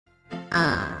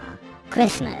Ah,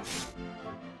 Christmas.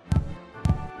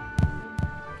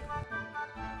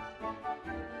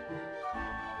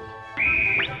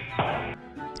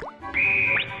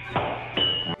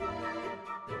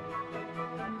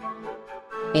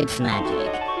 It's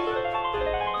magic.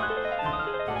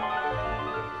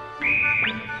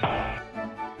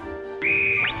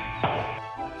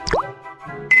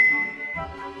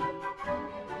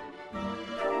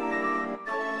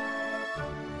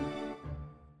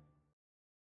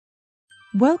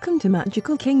 Welcome to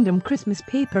Magical Kingdom Christmas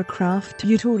paper craft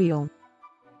tutorial.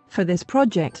 For this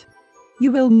project,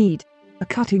 you will need a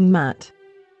cutting mat,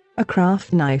 a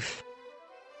craft knife,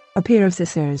 a pair of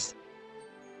scissors,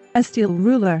 a steel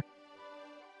ruler,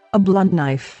 a blunt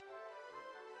knife,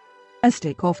 a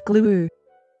stick of glue,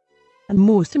 and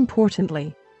most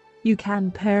importantly, you can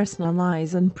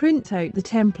personalize and print out the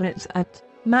templates at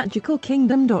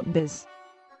magicalkingdom.biz.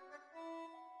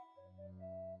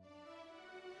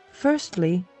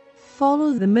 Firstly,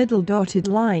 follow the middle dotted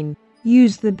line,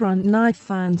 use the blunt knife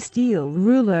and steel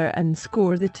ruler and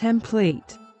score the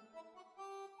template.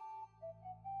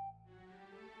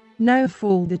 Now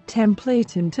fold the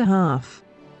template into half.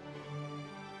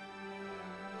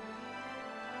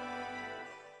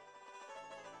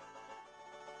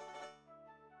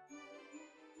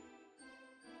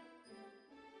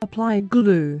 Apply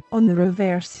glue on the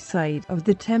reverse side of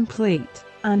the template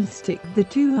and stick the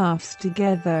two halves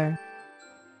together.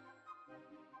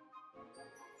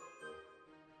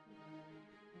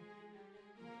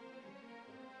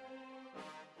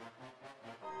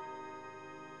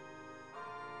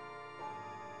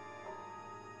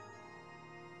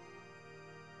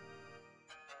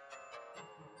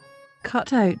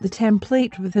 Cut out the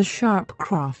template with a sharp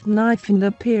craft knife and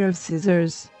a pair of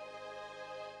scissors.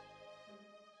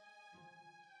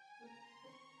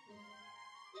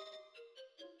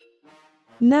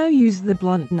 Now use the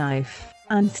blunt knife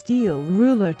and steel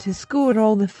ruler to score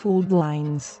all the fold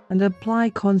lines and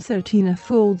apply concertina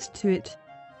folds to it.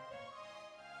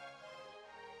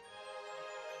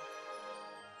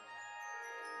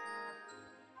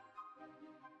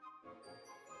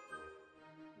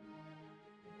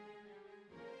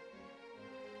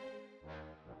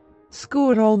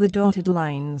 Score all the dotted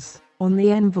lines on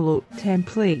the envelope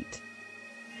template.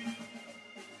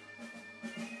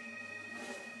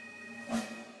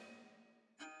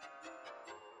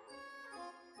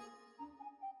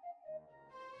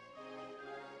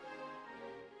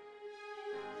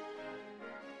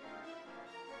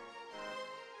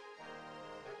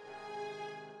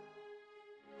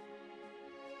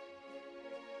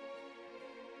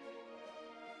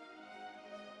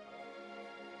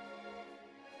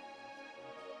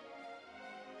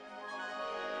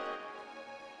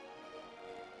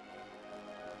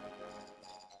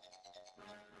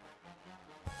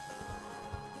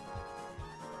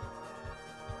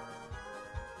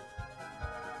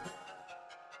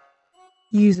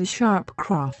 Use a sharp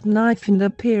craft knife and a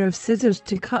pair of scissors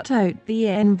to cut out the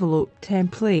envelope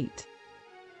template.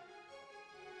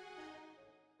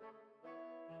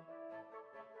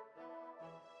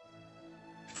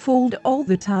 Fold all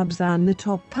the tabs and the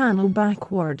top panel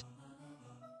backward.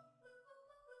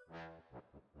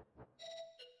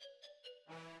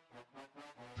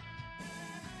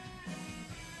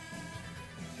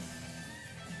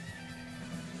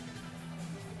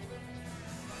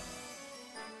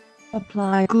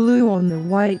 Apply glue on the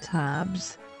white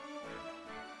tabs.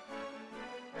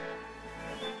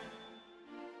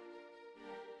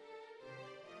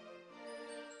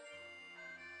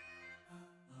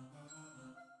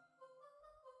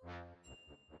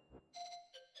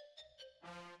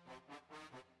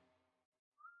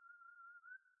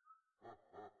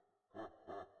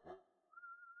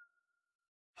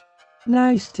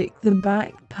 Now stick the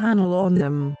back panel on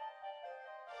them.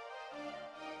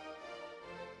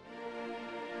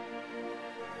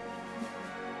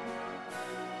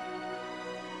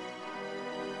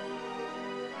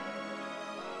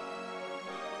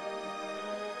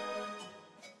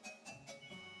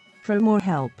 For more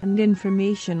help and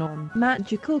information on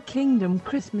Magical Kingdom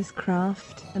Christmas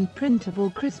craft and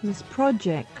printable Christmas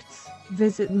projects,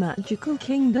 visit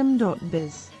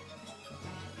magicalkingdom.biz.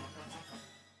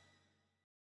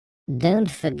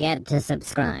 Don't forget to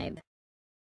subscribe.